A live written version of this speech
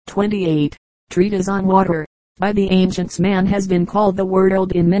28. Treatise on Water. By the ancients man has been called the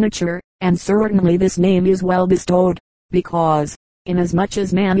world in miniature, and certainly this name is well bestowed, because, inasmuch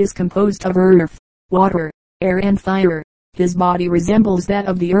as man is composed of earth, water, air and fire, his body resembles that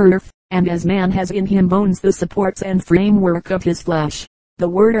of the earth, and as man has in him bones the supports and framework of his flesh, the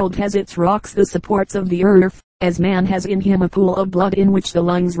world has its rocks the supports of the earth, as man has in him a pool of blood in which the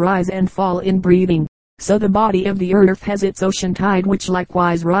lungs rise and fall in breathing. So the body of the earth has its ocean tide which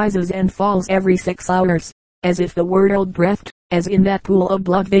likewise rises and falls every 6 hours, as if the world breathed, as in that pool of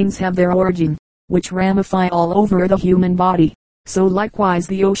blood veins have their origin, which ramify all over the human body. So likewise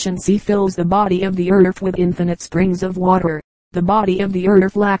the ocean sea fills the body of the earth with infinite springs of water. The body of the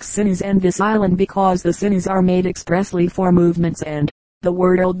earth lacks sinews and this island because the sinews are made expressly for movements and, the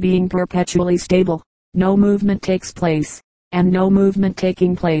world being perpetually stable, no movement takes place, and no movement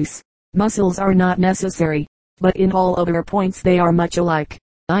taking place, muscles are not necessary, but in all other points they are much alike.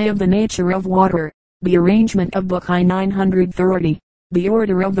 I of the nature of water. The arrangement of Book I 930. The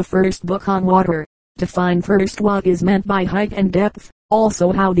order of the first book on water. Define first what is meant by height and depth,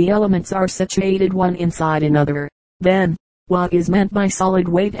 also how the elements are situated one inside another. Then, what is meant by solid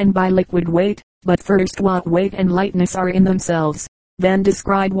weight and by liquid weight, but first what weight and lightness are in themselves. Then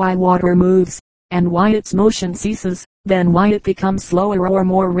describe why water moves, and why its motion ceases, then why it becomes slower or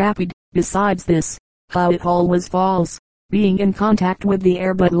more rapid. Besides this, how it always falls, being in contact with the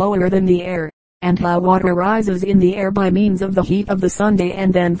air but lower than the air, and how water rises in the air by means of the heat of the Sunday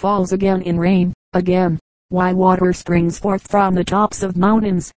and then falls again in rain. Again, why water springs forth from the tops of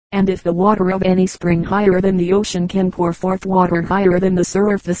mountains, and if the water of any spring higher than the ocean can pour forth water higher than the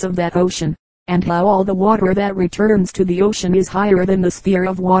surface of that ocean, and how all the water that returns to the ocean is higher than the sphere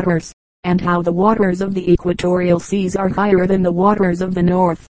of waters, and how the waters of the equatorial seas are higher than the waters of the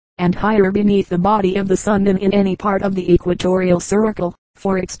north, and higher beneath the body of the sun than in any part of the equatorial circle,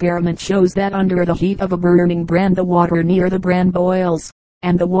 for experiment shows that under the heat of a burning brand the water near the brand boils,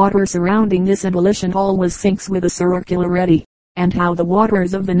 and the water surrounding this ebullition always sinks with a circular eddy, and how the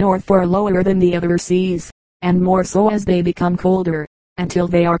waters of the north are lower than the other seas, and more so as they become colder, until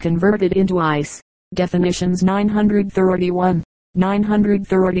they are converted into ice. Definitions 931,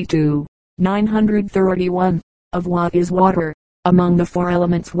 932, 931, of what is water. Among the 4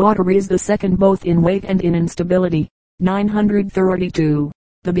 elements water is the second both in weight and in instability. 932.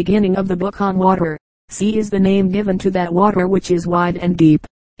 The beginning of the book on water. Sea is the name given to that water which is wide and deep,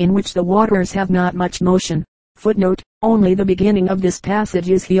 in which the waters have not much motion. Footnote, only the beginning of this passage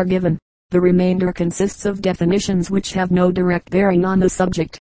is here given. The remainder consists of definitions which have no direct bearing on the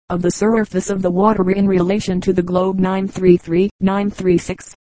subject of the surface of the water in relation to the globe. 933,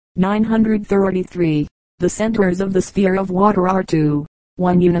 936, 933. The centers of the sphere of water are 2.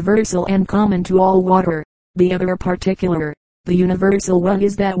 One universal and common to all water, the other particular. The universal one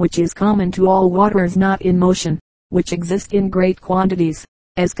is that which is common to all waters not in motion, which exist in great quantities,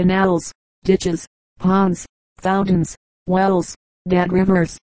 as canals, ditches, ponds, fountains, wells, dead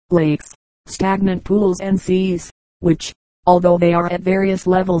rivers, lakes, stagnant pools and seas, which, although they are at various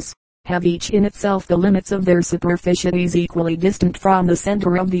levels, have each in itself the limits of their superficies equally distant from the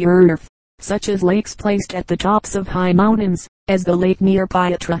center of the earth, such as lakes placed at the tops of high mountains, as the lake near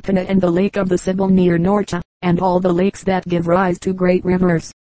Pietrelcina and the lake of the Sibyl near Norcia, and all the lakes that give rise to great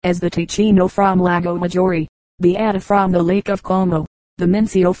rivers, as the Ticino from Lago Maggiore, the Adda from the lake of Como, the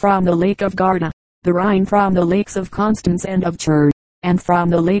Mincio from the lake of Garda, the Rhine from the lakes of Constance and of Chur, and from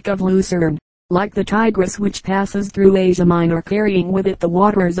the lake of Lucerne, like the Tigris which passes through Asia Minor carrying with it the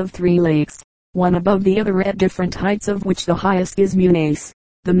waters of 3 lakes, one above the other at different heights, of which the highest is Munace,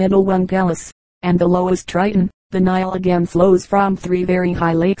 the middle one Pelis, and the lowest Triton. The Nile again flows from 3 very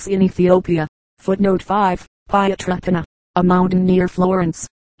high lakes in Ethiopia. Footnote 5. Pietrelcina, a mountain near Florence.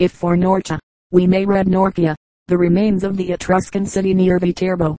 If for Norcia, we may read Norcia, the remains of the Etruscan city near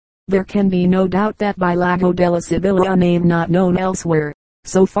Viterbo. There can be no doubt that by Lago della Sibilla, a name not known elsewhere,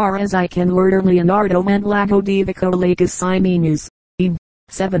 so far as I can learn, Leonardo meant Lago di Vico Lacus Simenus.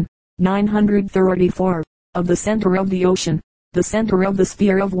 7. 934. Of the center of the ocean. The center of the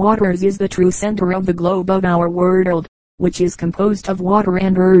sphere of waters is the true center of the globe of our world, which is composed of water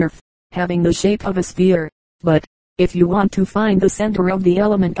and earth, having the shape of a sphere. But, if you want to find the center of the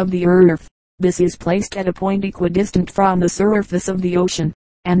element of the earth, this is placed at a point equidistant from the surface of the ocean,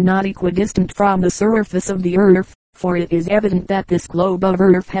 and not equidistant from the surface of the earth, for it is evident that this globe of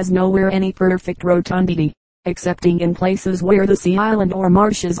earth has nowhere any perfect rotundity, excepting in places where the sea island or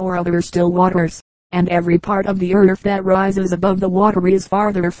marshes or other still waters, and every part of the earth that rises above the water is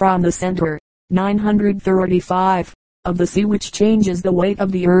farther from the center. 935. Of the sea which changes the weight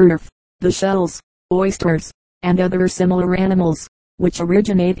of the earth, the shells, oysters, and other similar animals, which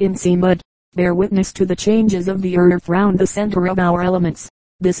originate in sea mud, bear witness to the changes of the earth round the center of our elements.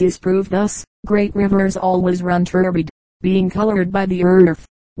 This is proved thus: great rivers always run turbid, being colored by the earth,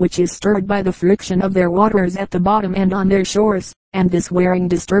 which is stirred by the friction of their waters at the bottom and on their shores, and this wearing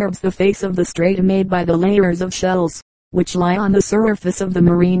disturbs the face of the strata made by the layers of shells, which lie on the surface of the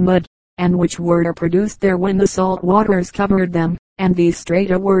marine mud, and which were produced there when the salt waters covered them, and these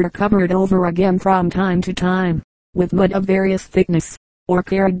strata were covered over again from time to time, with mud of various thickness, or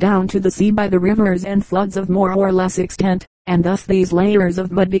carried down to the sea by the rivers and floods of more or less extent, and thus these layers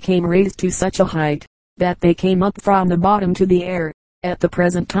of mud became raised to such a height, that they came up from the bottom to the air. At the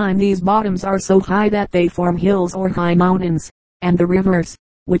present time these bottoms are so high that they form hills or high mountains, and the rivers,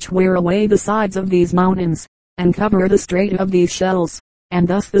 which wear away the sides of these mountains, and cover the strata of these shells, and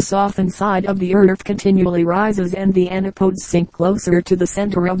thus the softened side of the earth continually rises and the antipodes sink closer to the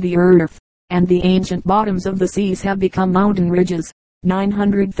center of the earth, and the ancient bottoms of the seas have become mountain ridges.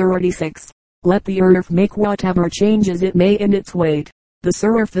 936. Let the earth make whatever changes it may in its weight, the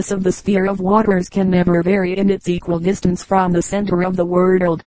surface of the sphere of waters can never vary in its equal distance from the center of the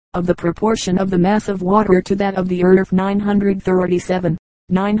world, of the proportion of the mass of water to that of the earth. 937.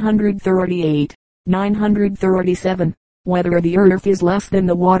 938. 937. Whether the earth is less than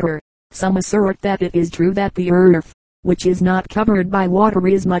the water. Some assert that it is true that the earth, which is not covered by water,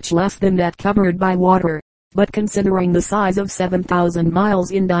 is much less than that covered by water. But considering the size of 7,000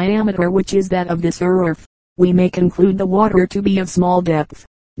 miles in diameter, which is that of this earth, we may conclude the water to be of small depth.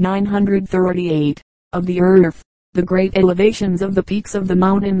 938. Of the earth, the great elevations of the peaks of the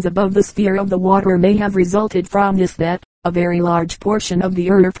mountains above the sphere of the water may have resulted from this, that a very large portion of the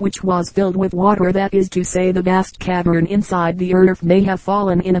earth which was filled with water, that is to say the vast cavern inside the earth, may have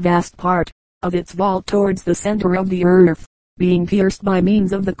fallen in a vast part of its vault towards the center of the earth, being pierced by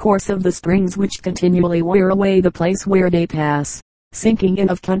means of the course of the springs which continually wear away the place where they pass, sinking in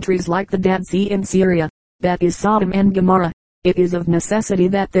of countries like the Dead Sea in Syria, that is Sodom and Gomorrah. It is of necessity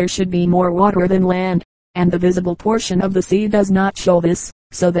that there should be more water than land, and the visible portion of the sea does not show this,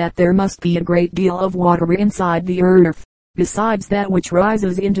 so that there must be a great deal of water inside the earth, besides that which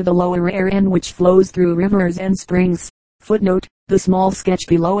rises into the lower air and which flows through rivers and springs. Footnote: the small sketch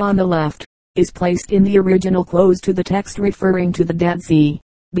below on the left is placed in the original close to the text referring to the Dead Sea.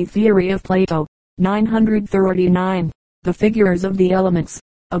 The theory of Plato. 939. The figures of the elements.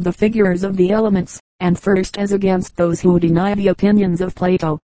 Of the figures of the elements, and first as against those who deny the opinions of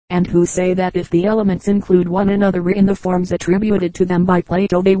Plato, and who say that if the elements include one another in the forms attributed to them by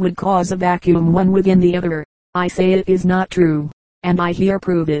Plato, they would cause a vacuum one within the other. I say it is not true, and I here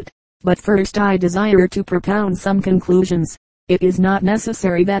prove it. But first I desire to propound some conclusions. It is not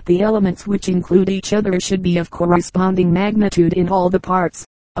necessary that the elements which include each other should be of corresponding magnitude in all the parts,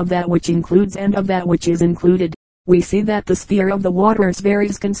 of that which includes and of that which is included. We see that the sphere of the waters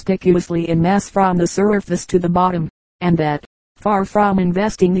varies conspicuously in mass from the surface to the bottom, and that, far from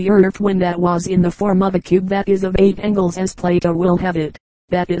investing the earth when that was in the form of a cube that is of 8 angles as Plato will have it,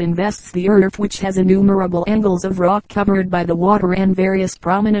 that it invests the earth which has innumerable angles of rock covered by the water and various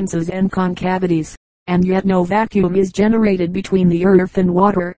prominences and concavities, and yet no vacuum is generated between the earth and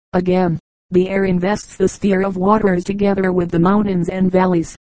water. Again, the air invests the sphere of waters together with the mountains and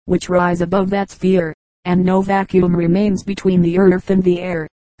valleys, which rise above that sphere, and no vacuum remains between the earth and the air,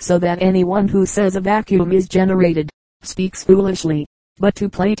 so that anyone who says a vacuum is generated, speaks foolishly. But to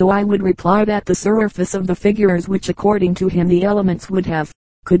Plato I would reply that the surface of the figures which according to him the elements would have,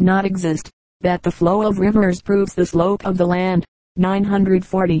 could not exist, that the flow of rivers proves the slope of the land.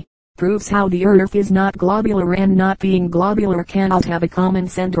 940. Proves how the earth is not globular, and not being globular cannot have a common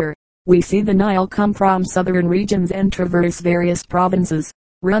center. We see the Nile come from southern regions and traverse various provinces,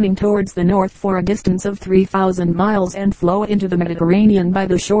 running towards the north for a distance of 3,000 miles and flow into the Mediterranean by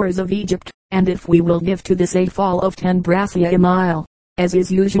the shores of Egypt, and if we will give to this a fall of 10 braccia a mile, as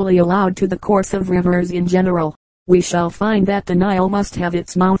is usually allowed to the course of rivers in general, we shall find that the Nile must have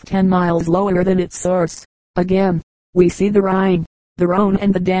its mouth 10 miles lower than its source. Again, we see the Rhine, the Rhone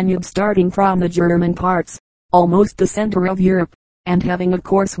and the Danube starting from the German parts, almost the center of Europe, and having a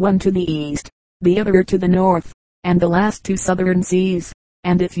course one to the east, the other to the north, and the last to southern seas.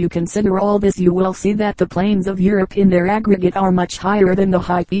 And if you consider all this you will see that the plains of Europe in their aggregate are much higher than the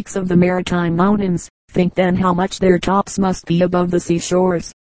high peaks of the maritime mountains. Think then how much their tops must be above the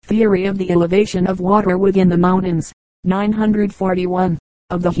seashores. Theory of the elevation of water within the mountains. 941.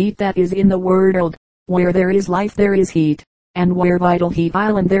 Of the heat that is in the world. Where there is life there is heat, and where vital heat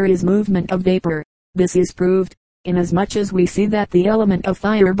island there is movement of vapor. This is proved, inasmuch as we see that the element of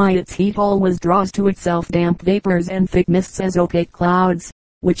fire by its heat always draws to itself damp vapors and thick mists as opaque clouds,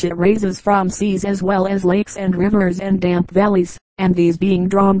 which it raises from seas as well as lakes and rivers and damp valleys, and these being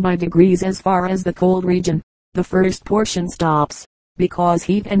drawn by degrees as far as the cold region, the first portion stops, because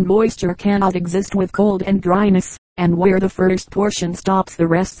heat and moisture cannot exist with cold and dryness, and where the first portion stops the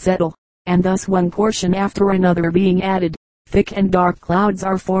rest settle, and thus one portion after another being added, thick and dark clouds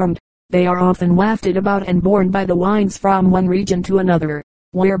are formed. They are often wafted about and borne by the winds from one region to another,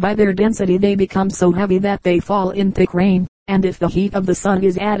 where by their density they become so heavy that they fall in thick rain, and if the heat of the sun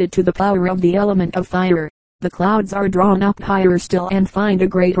is added to the power of the element of fire, the clouds are drawn up higher still and find a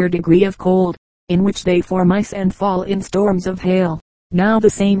greater degree of cold, in which they form ice and fall in storms of hail. Now the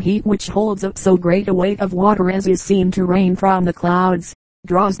same heat which holds up so great a weight of water as is seen to rain from the clouds,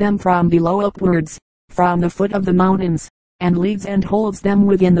 draws them from below upwards, from the foot of the mountains, and leads and holds them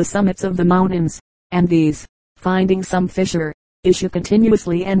within the summits of the mountains, and these, finding some fissure, issue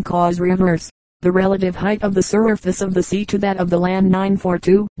continuously and cause rivers. The relative height of the surface of the sea to that of the land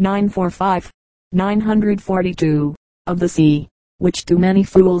 942, 945, 942, of the sea, which to many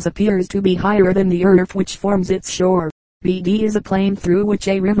fools appears to be higher than the earth which forms its shore. BD is a plain through which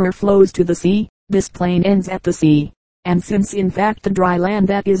a river flows to the sea. This plain ends at the sea, and since in fact the dry land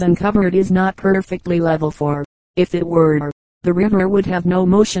that is uncovered is not perfectly level, for, if it were, the river would have no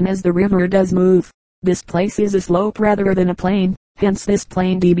motion as the river does move. This place is a slope rather than a plain. Hence this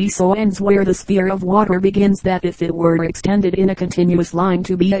plain dB so ends where the sphere of water begins, that if it were extended in a continuous line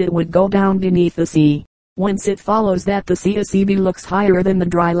to B it would go down beneath the sea. Whence it follows that the sea CB looks higher than the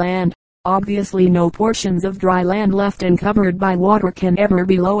dry land. Obviously no portions of dry land left uncovered by water can ever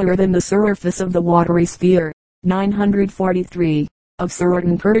be lower than the surface of the watery sphere. 943. Of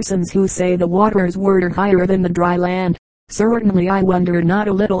certain persons who say the waters were higher than the dry land. Certainly I wonder not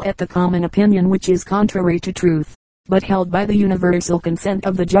a little at the common opinion which is contrary to truth, but held by the universal consent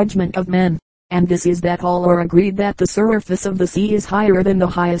of the judgment of men, and this is that all are agreed that the surface of the sea is higher than the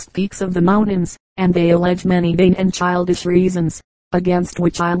highest peaks of the mountains, and they allege many vain and childish reasons, against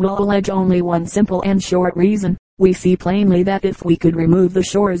which I will allege only one simple and short reason. We see plainly that if we could remove the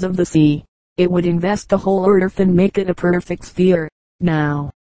shores of the sea, it would invest the whole earth and make it a perfect sphere.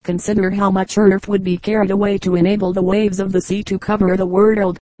 Now, consider how much earth would be carried away to enable the waves of the sea to cover the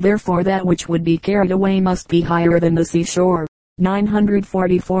world. Therefore that which would be carried away must be higher than the seashore.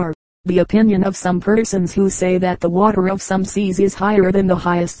 944. The opinion of some persons who say that the water of some seas is higher than the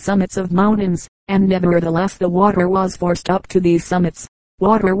highest summits of mountains, and nevertheless the water was forced up to these summits.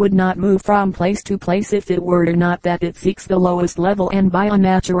 Water would not move from place to place if it were not that it seeks the lowest level, and by a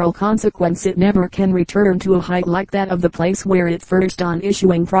natural consequence it never can return to a height like that of the place where it first on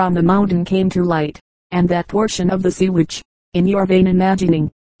issuing from the mountain came to light, and that portion of the sea which, in your vain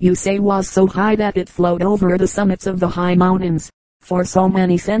imagining, you say was so high that it flowed over the summits of the high mountains, for so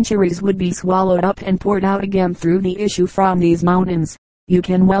many centuries would be swallowed up and poured out again through the issue from these mountains. You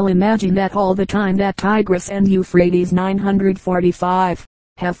can well imagine that all the time that Tigris and Euphrates 945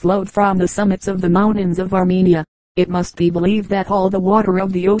 have flowed from the summits of the mountains of Armenia, it must be believed that all the water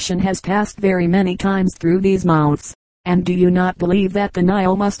of the ocean has passed very many times through these mouths. And do you not believe that the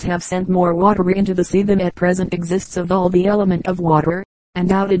Nile must have sent more water into the sea than at present exists of all the element of water?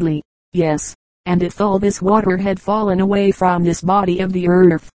 Undoubtedly, yes. And if all this water had fallen away from this body of the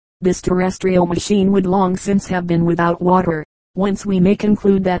earth, this terrestrial machine would long since have been without water. Whence we may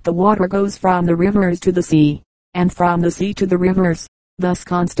conclude that the water goes from the rivers to the sea, and from the sea to the rivers, thus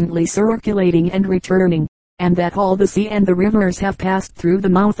constantly circulating and returning, and that all the sea and the rivers have passed through the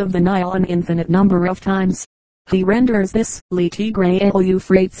mouth of the Nile an infinite number of times. He renders this, li tigre el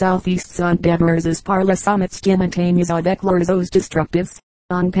Euphrates southeast sunt diverses par les summits simultaneous avec leurs eaux destructives,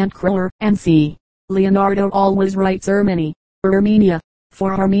 on Pentcroller, and c. Leonardo always writes Armenia,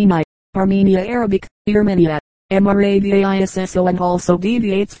 for Armenia, Armenia Arabic, Armenia. Mravaisso, and also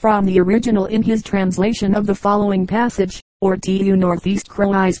deviates from the original in his translation of the following passage, or tu northeast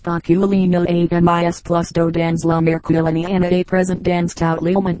crois poculina amis plus do dans la merculini and a present dans tout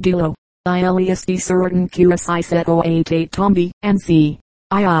l'élement dilo. Ielius de certain qsi seto 88 tombi, and c.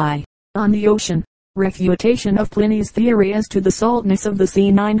 II. On the ocean. Refutation of Pliny's theory as to the saltness of the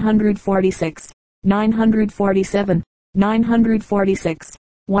sea 946. 947. 946.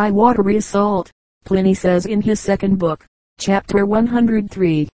 Why water is salt. Pliny says in his second book, chapter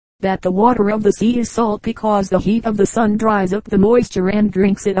 103, that the water of the sea is salt because the heat of the sun dries up the moisture and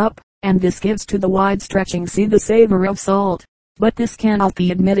drinks it up, and this gives to the wide-stretching sea the savor of salt. But this cannot be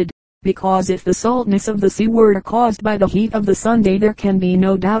admitted, because if the saltness of the sea were caused by the heat of the sun there can be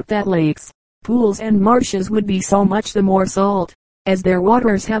no doubt that lakes, pools and marshes would be so much the more salt, as their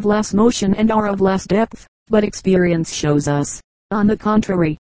waters have less motion and are of less depth. But experience shows us, on the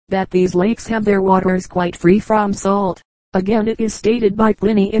contrary, that these lakes have their waters quite free from salt. Again, it is stated by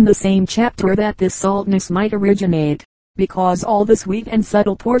Pliny in the same chapter that this saltness might originate, because all the sweet and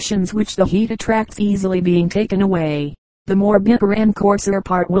subtle portions which the heat attracts easily being taken away, the more bitter and coarser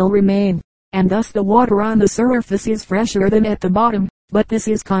part will remain, and thus the water on the surface is fresher than at the bottom. But this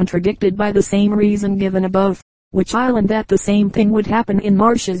is contradicted by the same reason given above, which island that the same thing would happen in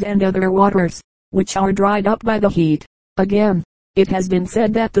marshes and other waters, which are dried up by the heat. Again, it has been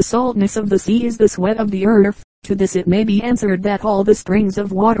said that the saltness of the sea is the sweat of the earth. To this it may be answered that all the springs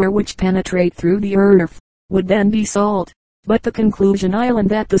of water which penetrate through the earth would then be salt. But the conclusion island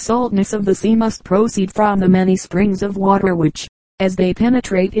that the saltness of the sea must proceed from the many springs of water which, as they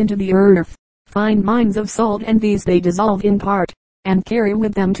penetrate into the earth, find mines of salt, and these they dissolve in part, and carry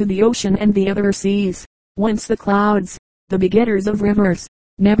with them to the ocean and the other seas, whence the clouds, the begetters of rivers,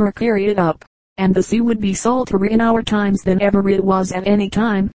 never carry it up, and the sea would be salter in our times than ever it was at any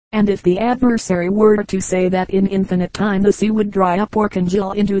time. And if the adversary were to say that in infinite time the sea would dry up or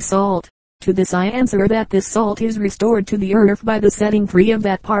congeal into salt, to this I answer that this salt is restored to the earth by the setting free of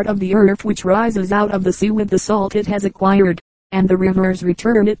that part of the earth which rises out of the sea with the salt it has acquired, and the rivers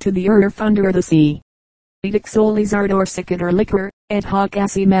return it to the earth under the sea. Edic solis ardor sicator liquor, et hoc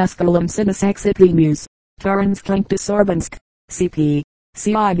assi masculum sinus exipimus, torrens canctus sorbensc, cp.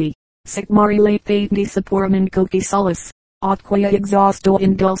 Civ. Sic mari late fatendi saporum in coci solus, atquia exhausto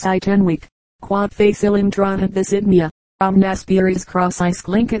in dulci tenuic, quod facilem tranit vis idmia, omnes spires crossi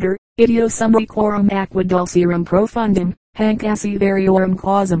splinciter, idiosum quorum aqua dulcirum profundum, hanc assi variorum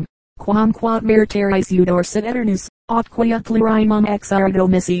causam, quam quod meriteris udorsit eternus, atquia plurimum exardo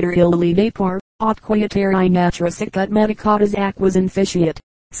misiter illi vapor, atquia terrae natura sicut medicatas aquas inficiat,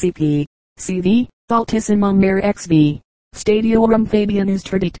 cp. Cv. Altissimum mare xv. Stadiorum Fabianus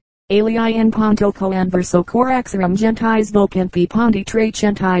tradit. Alii in ponto coanverso coraxarum gentis vocempi pondi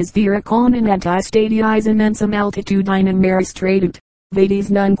trecentis vira continentis stadiis immensum altitudinem maris tradunt. Vadis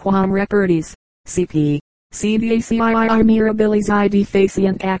nunquam repertis. Cp. Cvacii mirabilis id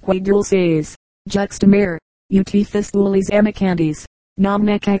faciant aquae dulces. Juxtamare. Ut fistulis amicantes.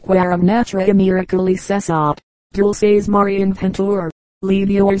 Nomnec aquarum natura miraculi cessat. Dulces mari inventor.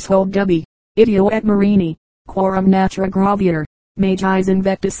 Leviors hob dubi. Idio et marini. Quorum natura gravior. Magis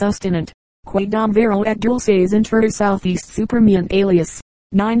invectus sustinent. Quaedam vero et dulces inter southeast supermiant alias.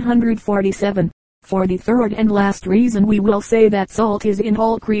 947. For the third and last reason we will say that salt is in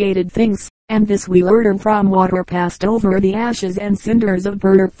all created things, and this we learn from water passed over the ashes and cinders of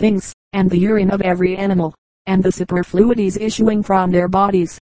burnt things, and the urine of every animal, and the superfluities issuing from their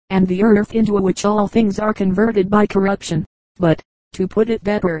bodies, and the earth into which all things are converted by corruption. But, to put it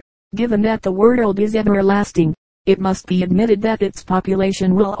better, given that the world is everlasting, it must be admitted that its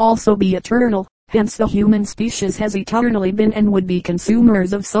population will also be eternal. Hence the human species has eternally been and would be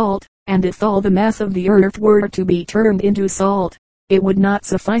consumers of salt, and if all the mass of the earth were to be turned into salt, it would not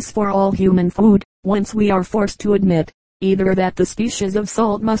suffice for all human food. Whence we are forced to admit, either that the species of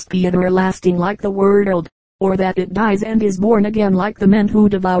salt must be everlasting like the world, or that it dies and is born again like the men who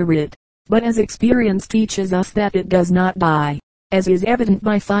devour it. But as experience teaches us that it does not die, as is evident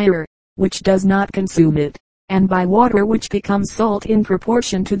by fire, which does not consume it, and by water which becomes salt in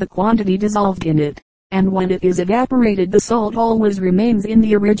proportion to the quantity dissolved in it, and when it is evaporated the salt always remains in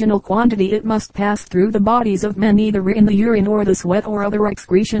the original quantity, it must pass through the bodies of men either in the urine or the sweat or other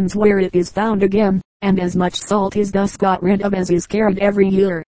excretions where it is found again, and as much salt is thus got rid of as is carried every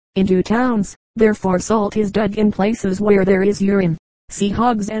year into towns. Therefore salt is dug in places where there is urine. Sea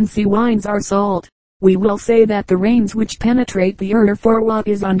hogs and sea wines are salt. We will say that the rains which penetrate the earth are what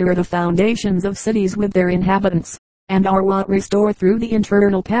is under the foundations of cities with their inhabitants, and are what restore through the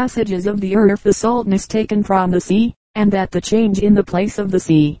internal passages of the earth the saltness taken from the sea, and that the change in the place of the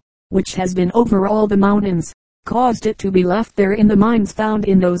sea, which has been over all the mountains, caused it to be left there in the mines found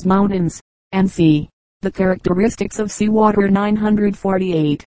in those mountains. And see the characteristics of sea water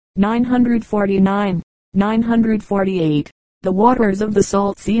 948, 949, 948. The waters of the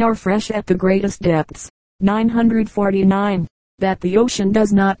salt sea are fresh at the greatest depths. 949. That the ocean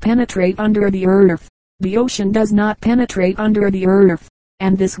does not penetrate under the earth. The ocean does not penetrate under the earth.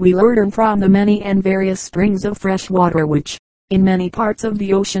 And this we learn from the many and various springs of fresh water which, in many parts of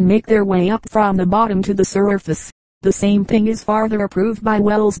the ocean, make their way up from the bottom to the surface. The same thing is farther proved by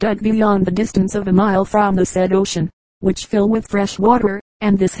wells dug beyond the distance of a mile from the said ocean, which fill with fresh water,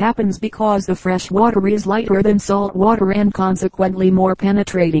 and this happens because the fresh water is lighter than salt water and consequently more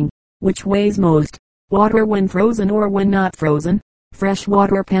penetrating. Which weighs most? Water when frozen or when not frozen? Fresh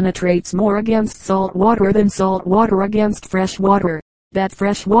water penetrates more against salt water than salt water against fresh water. That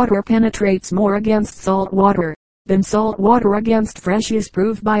fresh water penetrates more against salt water than salt water against fresh is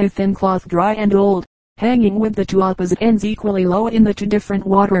proved by a thin cloth dry and old, hanging with the two opposite ends equally low in the two different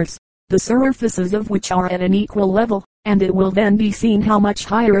waters, the surfaces of which are at an equal level, and it will then be seen how much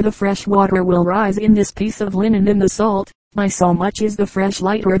higher the fresh water will rise in this piece of linen than the salt, by so much is the fresh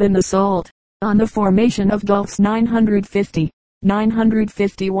lighter than the salt. On the formation of gulfs 950,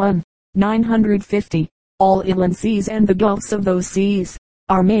 951, 950, all inland seas and the gulfs of those seas,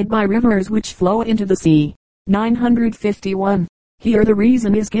 are made by rivers which flow into the sea. 951. Here the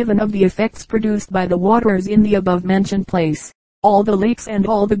reason is given of the effects produced by the waters in the above mentioned place. All the lakes and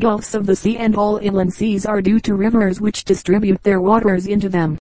all the gulfs of the sea and all inland seas are due to rivers which distribute their waters into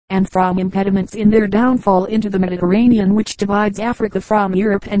them, and from impediments in their downfall into the Mediterranean which divides Africa from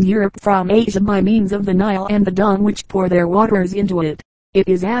Europe and Europe from Asia by means of the Nile and the Don which pour their waters into it. It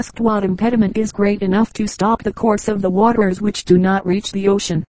is asked what impediment is great enough to stop the course of the waters which do not reach the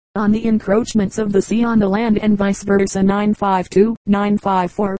ocean, on the encroachments of the sea on the land and vice versa. 952,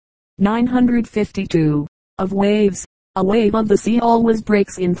 954, 952. Of waves. A wave of the sea always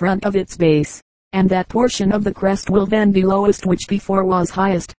breaks in front of its base, and that portion of the crest will then be lowest which before was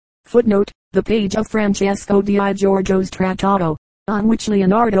highest. Footnote, the page of Francesco di Giorgio's Trattato, on which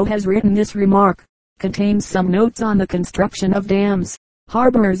Leonardo has written this remark, contains some notes on the construction of dams,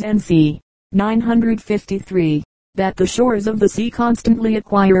 harbors and sea. 953. That the shores of the sea constantly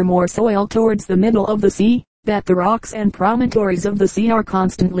acquire more soil towards the middle of the sea, that the rocks and promontories of the sea are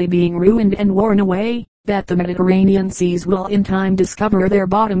constantly being ruined and worn away, that the Mediterranean seas will in time discover their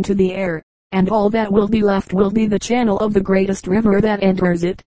bottom to the air, and all that will be left will be the channel of the greatest river that enters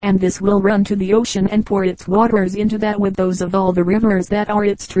it, and this will run to the ocean and pour its waters into that with those of all the rivers that are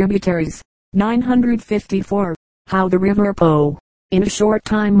its tributaries. 954. How the river Po, in a short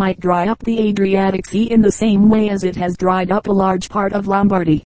time might dry up the Adriatic Sea in the same way as it has dried up a large part of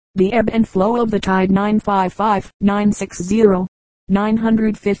Lombardy. The ebb and flow of the tide. 955, 960,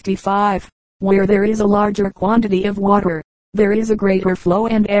 955. Where there is a larger quantity of water, there is a greater flow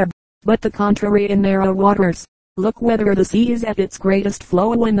and ebb, but the contrary in narrow waters. Look whether the sea is at its greatest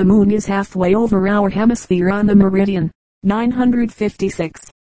flow when the moon is halfway over our hemisphere on the meridian. 956.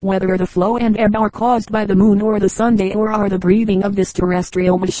 Whether the flow and ebb are caused by the moon or the Sunday or are the breathing of this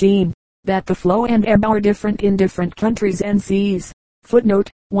terrestrial machine. That the flow and ebb are different in different countries and seas. Footnote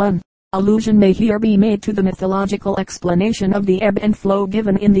 1. Allusion may here be made to the mythological explanation of the ebb and flow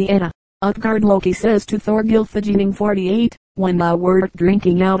given in the Edda. Utgard Loki says to Thorgilfagining 48, when thou wert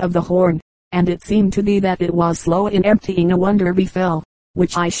drinking out of the horn, and it seemed to thee that it was slow in emptying, a wonder befell,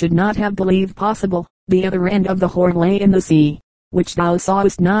 which I should not have believed possible. The other end of the horn lay in the sea, which thou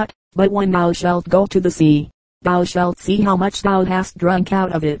sawest not, but when thou shalt go to the sea, thou shalt see how much thou hast drunk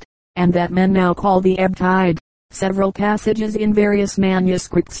out of it, and that men now call the ebb tide. Several passages in various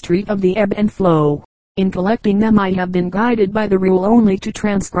manuscripts treat of the ebb and flow. In collecting them I have been guided by the rule only to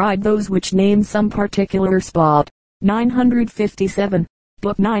transcribe those which name some particular spot. 957.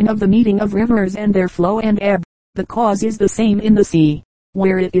 Book 9 of the meeting of rivers and their flow and ebb. The cause is the same in the sea,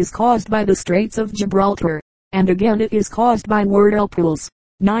 where it is caused by the Straits of Gibraltar, and again it is caused by whirlpools.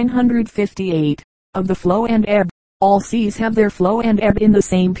 958. Of the flow and ebb. All seas have their flow and ebb in the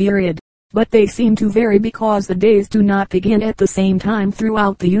same period, but they seem to vary because the days do not begin at the same time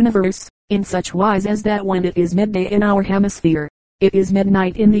throughout the universe, in such wise as that when it is midday in our hemisphere, it is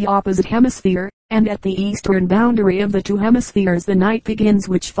midnight in the opposite hemisphere, and at the eastern boundary of the two hemispheres the night begins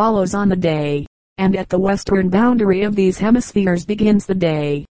which follows on the day, and at the western boundary of these hemispheres begins the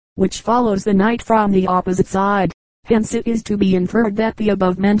day, which follows the night from the opposite side. Hence it is to be inferred that the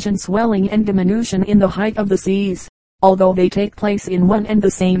above mentioned swelling and diminution in the height of the seas, although they take place in one and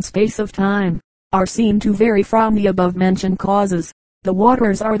the same space of time, are seen to vary from the above mentioned causes. The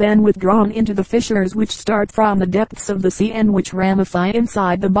waters are then withdrawn into the fissures which start from the depths of the sea and which ramify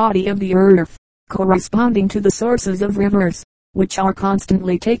inside the body of the earth, corresponding to the sources of rivers, which are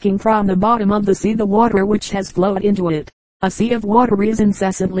constantly taking from the bottom of the sea the water which has flowed into it. A sea of water is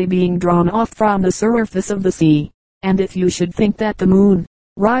incessantly being drawn off from the surface of the sea, and if you should think that the moon,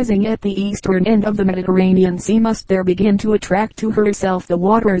 rising at the eastern end of the Mediterranean Sea, must there begin to attract to herself the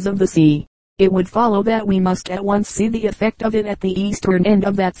waters of the sea, it would follow that we must at once see the effect of it at the eastern end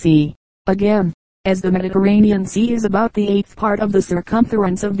of that sea. Again, as the Mediterranean Sea is about the eighth part of the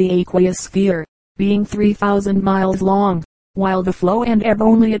circumference of the aqueous sphere, being 3,000 miles long, while the flow and ebb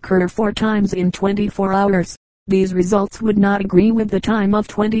only occur 4 times in 24 hours, these results would not agree with the time of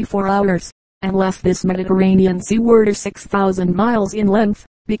 24 hours, unless this Mediterranean Sea were 6,000 miles in length,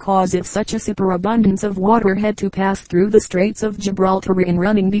 because if such a superabundance of water had to pass through the Straits of Gibraltar in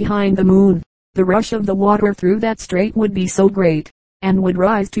running behind the moon, the rush of the water through that strait would be so great, and would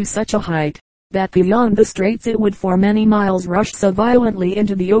rise to such a height, that beyond the straits it would for many miles rush so violently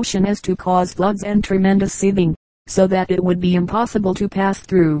into the ocean as to cause floods and tremendous seething, so that it would be impossible to pass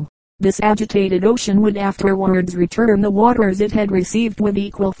through. This agitated ocean would afterwards return the waters it had received with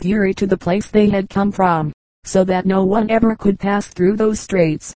equal fury to the place they had come from, so that no one ever could pass through those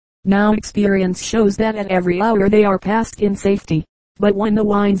straits. Now experience shows that at every hour they are passed in safety, but when the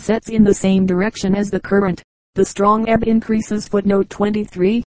wind sets in the same direction as the current, the strong ebb increases. Footnote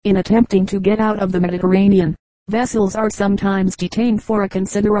 23. In attempting to get out of the Mediterranean, vessels are sometimes detained for a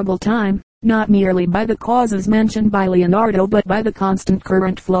considerable time, not merely by the causes mentioned by Leonardo but by the constant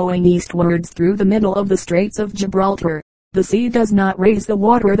current flowing eastwards through the middle of the Straits of Gibraltar. The sea does not raise the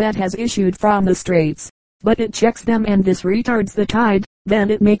water that has issued from the straits, but it checks them, and this retards the tide.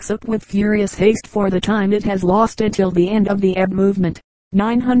 Then it makes up with furious haste for the time it has lost until the end of the ebb movement.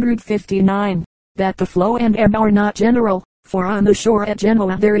 959. That the flow and ebb are not general, for on the shore at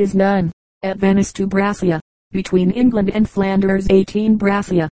Genoa there is none. At Venice 2 braccia, between England and Flanders 18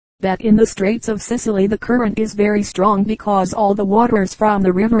 braccia. That in the Straits of Sicily the current is very strong because all the waters from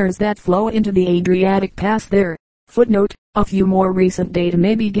the rivers that flow into the Adriatic pass there. Footnote, a few more recent data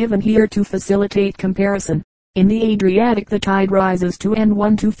may be given here to facilitate comparison. In the Adriatic the tide rises 2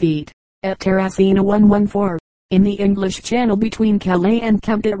 feet. At Terracina 114. In the English Channel between Calais and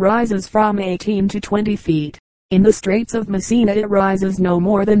Kent it rises from 18 to 20 feet. In the Straits of Messina it rises no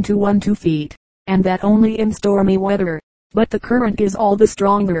more than 2 feet, and that only in stormy weather. But the current is all the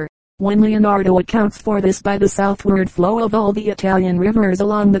stronger, when Leonardo accounts for this by the southward flow of all the Italian rivers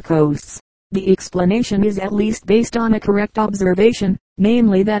along the coasts. The explanation is at least based on a correct observation,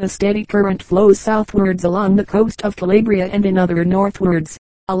 namely that a steady current flows southwards along the coast of Calabria and another northwards,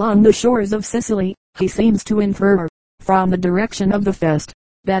 along the shores of Sicily. He seems to infer, from the direction of the Fest,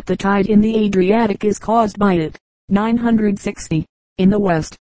 that the tide in the Adriatic is caused by it. 960. In the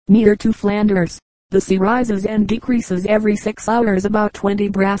west, near to Flanders, the sea rises and decreases every 6 hours about 20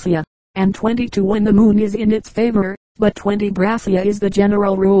 braccia, and 22 when the moon is in its favor, but 20 braccia is the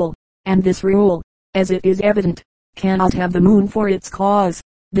general rule, and this rule, as it is evident, cannot have the moon for its cause.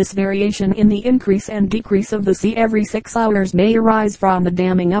 This variation in the increase and decrease of the sea every 6 hours may arise from the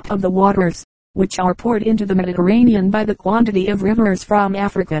damming up of the waters, which are poured into the Mediterranean by the quantity of rivers from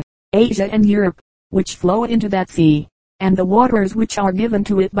Africa, Asia and Europe, which flow into that sea, and the waters which are given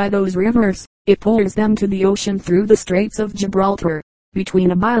to it by those rivers. It pours them to the ocean through the Straits of Gibraltar, between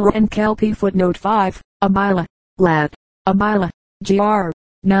Abila and Calpe. Footnote 5. Abila, Lat. Abila, gr.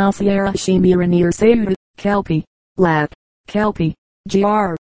 Now Sierra Chimera near Ceuta. Calpe, Lat. Calpe,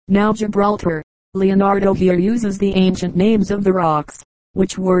 gr. Now Gibraltar. Leonardo here uses the ancient names of the rocks,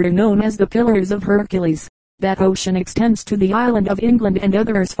 which were known as the Pillars of Hercules. That ocean extends to the island of England and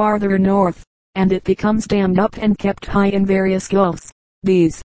others farther north, and it becomes dammed up and kept high in various gulfs.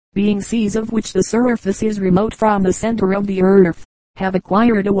 These, being seas of which the surface is remote from the center of the earth, have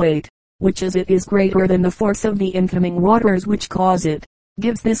acquired a weight, which as it is greater than the force of the incoming waters which cause it,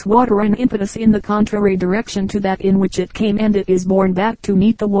 gives this water an impetus in the contrary direction to that in which it came, and it is borne back to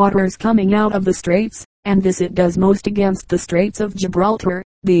meet the waters coming out of the straits, and this it does most against the Straits of Gibraltar.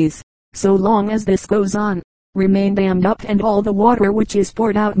 These, so long as this goes on, remain dammed up, and all the water which is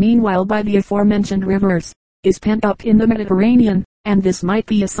poured out meanwhile by the aforementioned rivers, is pent up in the Mediterranean, and this might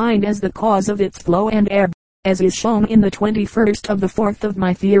be assigned as the cause of its flow and ebb, as is shown in the 21st of the 4th of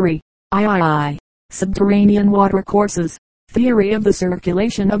my theory. III. Subterranean water courses. Theory of the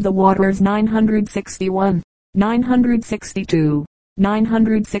circulation of the waters. 961. 962.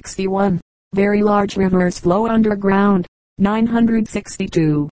 961. Very large rivers flow underground.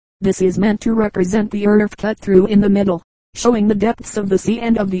 962. This is meant to represent the earth cut through in the middle, showing the depths of the sea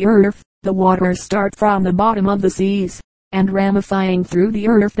and of the earth. The waters start from the bottom of the seas, and ramifying through the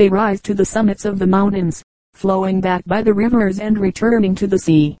earth they rise to the summits of the mountains, flowing back by the rivers and returning to the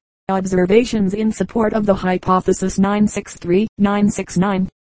sea. Observations in support of the hypothesis. 963, 969,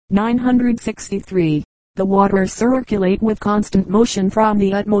 963. The waters circulate with constant motion from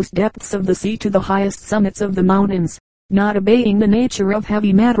the utmost depths of the sea to the highest summits of the mountains, not obeying the nature of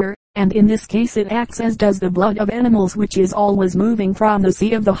heavy matter, and in this case it acts as does the blood of animals, which is always moving from the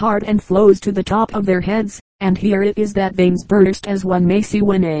sea of the heart and flows to the top of their heads. And here it is that veins burst, as one may see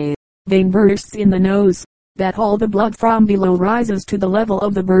when a vein bursts in the nose, that all the blood from below rises to the level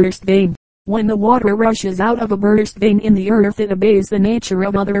of the burst vein. When the water rushes out of a burst vein in the earth it obeys the nature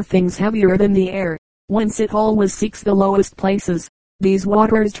of other things heavier than the air, whence it always seeks the lowest places. These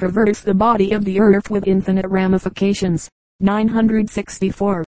waters traverse the body of the earth with infinite ramifications.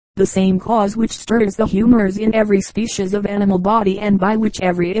 964. The same cause which stirs the humors in every species of animal body, and by which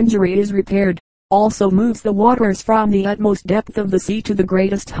every injury is repaired, also moves the waters from the utmost depth of the sea to the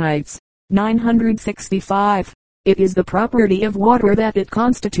greatest heights. 965. It is the property of water that it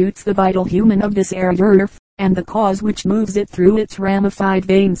constitutes the vital human of this arid earth, and the cause which moves it through its ramified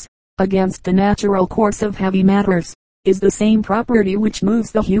veins, against the natural course of heavy matters, is the same property which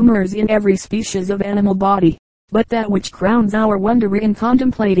moves the humors in every species of animal body. But that which crowns our wonder in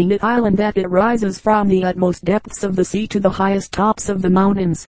contemplating it island that it rises from the utmost depths of the sea to the highest tops of the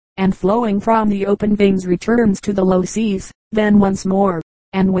mountains, and flowing from the open veins returns to the low seas, then once more,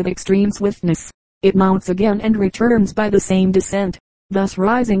 and with extreme swiftness, it mounts again and returns by the same descent, thus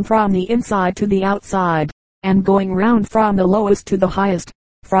rising from the inside to the outside, and going round from the lowest to the highest,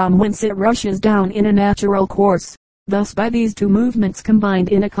 from whence it rushes down in a natural course. Thus by these two movements combined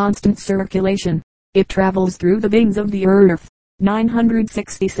in a constant circulation, it travels through the veins of the earth.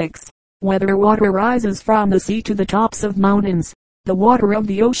 966. Whether water rises from the sea to the tops of mountains, the water of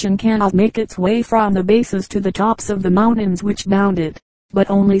the ocean cannot make its way from the bases to the tops of the mountains which bound it, but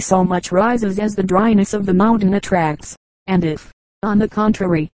only so much rises as the dryness of the mountain attracts. And if, on the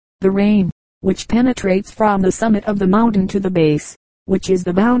contrary, the rain, which penetrates from the summit of the mountain to the base, which is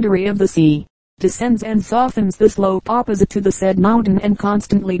the boundary of the sea, descends and softens the slope opposite to the said mountain and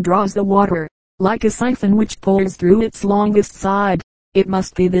constantly draws the water, like a siphon which pours through its longest side, it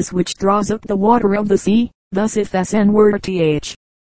must be this which draws up the water of the sea. Thus if the N were th,